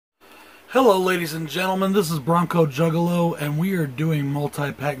Hello ladies and gentlemen, this is Bronco Juggalo and we are doing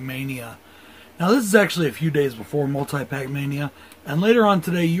MultiPack Mania. Now this is actually a few days before MultiPack Mania, and later on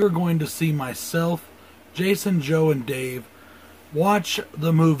today you are going to see myself, Jason, Joe, and Dave watch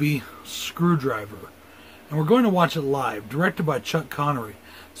the movie Screwdriver. And we're going to watch it live, directed by Chuck Conry.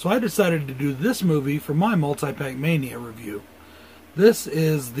 So I decided to do this movie for my MultiPack Mania review. This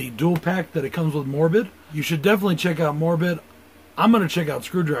is the dual pack that it comes with Morbid. You should definitely check out Morbid. I'm going to check out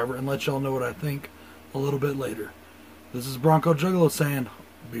Screwdriver and let y'all know what I think a little bit later. This is Bronco Juggalo saying,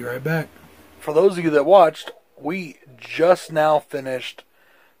 be right back. For those of you that watched, we just now finished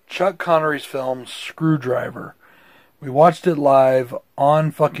Chuck Conry's film Screwdriver. We watched it live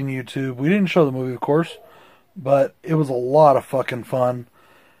on fucking YouTube. We didn't show the movie, of course, but it was a lot of fucking fun.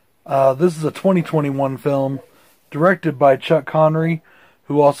 This is a 2021 film directed by Chuck Conry,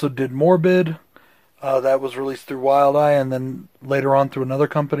 who also did Morbid. That was released through Wild Eye and then later on through another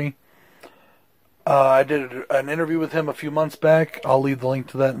company. I did an interview with him a few months back. I'll leave the link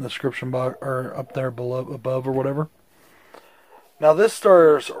to that in the description box or up there below, above or whatever. Now this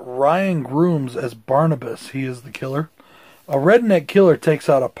stars Ryan Grooms as Barnabas. He is the killer. A redneck killer takes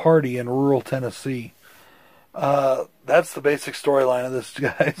out a party in rural Tennessee. That's the basic storyline of this,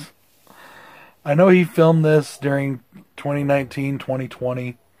 guys. I know he filmed this during 2019,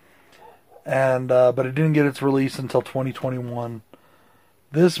 2020. And but it didn't get its release until 2021.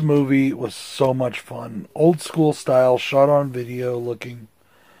 This movie was so much fun. Old school style, shot on video looking.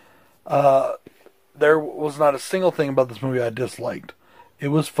 There was not a single thing about this movie I disliked. It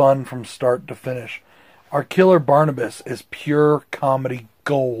was fun from start to finish. Our killer Barnabas is pure comedy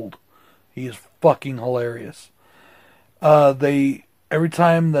gold. He is fucking hilarious. Every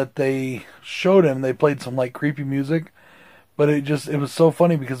time that they showed him, they played some like creepy music. But it was so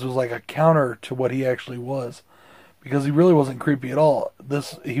funny because it was like a counter to what he actually was. Because he really wasn't creepy at all.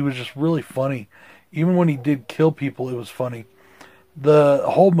 He was just really funny. Even when he did kill people, it was funny. The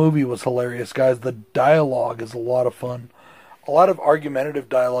whole movie was hilarious, guys. The dialogue is a lot of fun. A lot of argumentative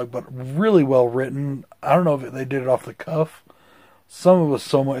dialogue, but really well written. I don't know if they did it off the cuff. Some of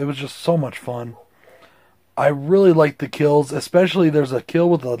it was just so much fun. I really liked the kills, especially there's a kill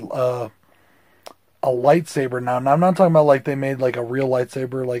with a lightsaber now. Now, I'm not talking about like they made like a real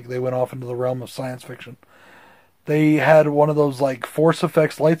lightsaber, like they went off into the realm of science fiction. They had one of those like force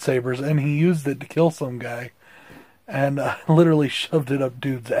effects lightsabers, and he used it to kill some guy, and literally shoved it up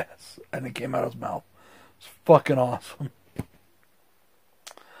dude's ass, and it came out of his mouth. It's fucking awesome.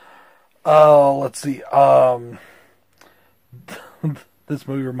 Let's see. This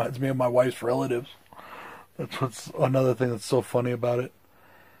movie reminds me of my wife's relatives. What's another thing that's so funny about it.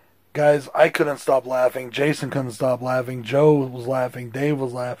 Guys, I couldn't stop laughing. Jason couldn't stop laughing. Joe was laughing. Dave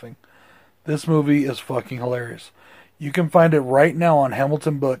was laughing. This movie is fucking hilarious. You can find it right now on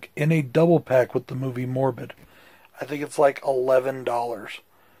Hamilton Book in a double pack with the movie Morbid. I think it's like $11.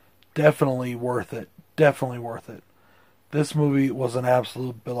 Definitely worth it. Definitely worth it. This movie was an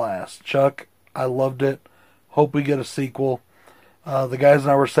absolute blast. Chuck, I loved it. Hope we get a sequel. The guys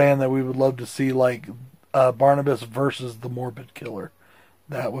and I were saying that we would love to see like Barnabas versus the Morbid Killer.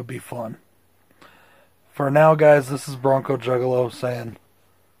 That would be fun. For now, guys, this is Bronco Juggalo saying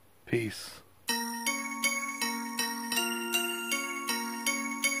peace.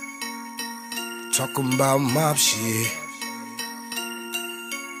 Talking about mob shit.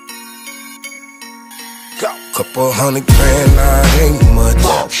 Couple $100 grand, nah, ain't much.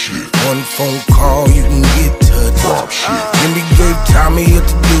 Mob shit. One phone call, you can get touched. Mob shit. Then we gave Tommy a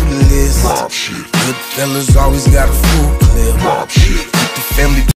to-do list. Mob shit. Good fellas always got a full clip. Mob shit. Keep the family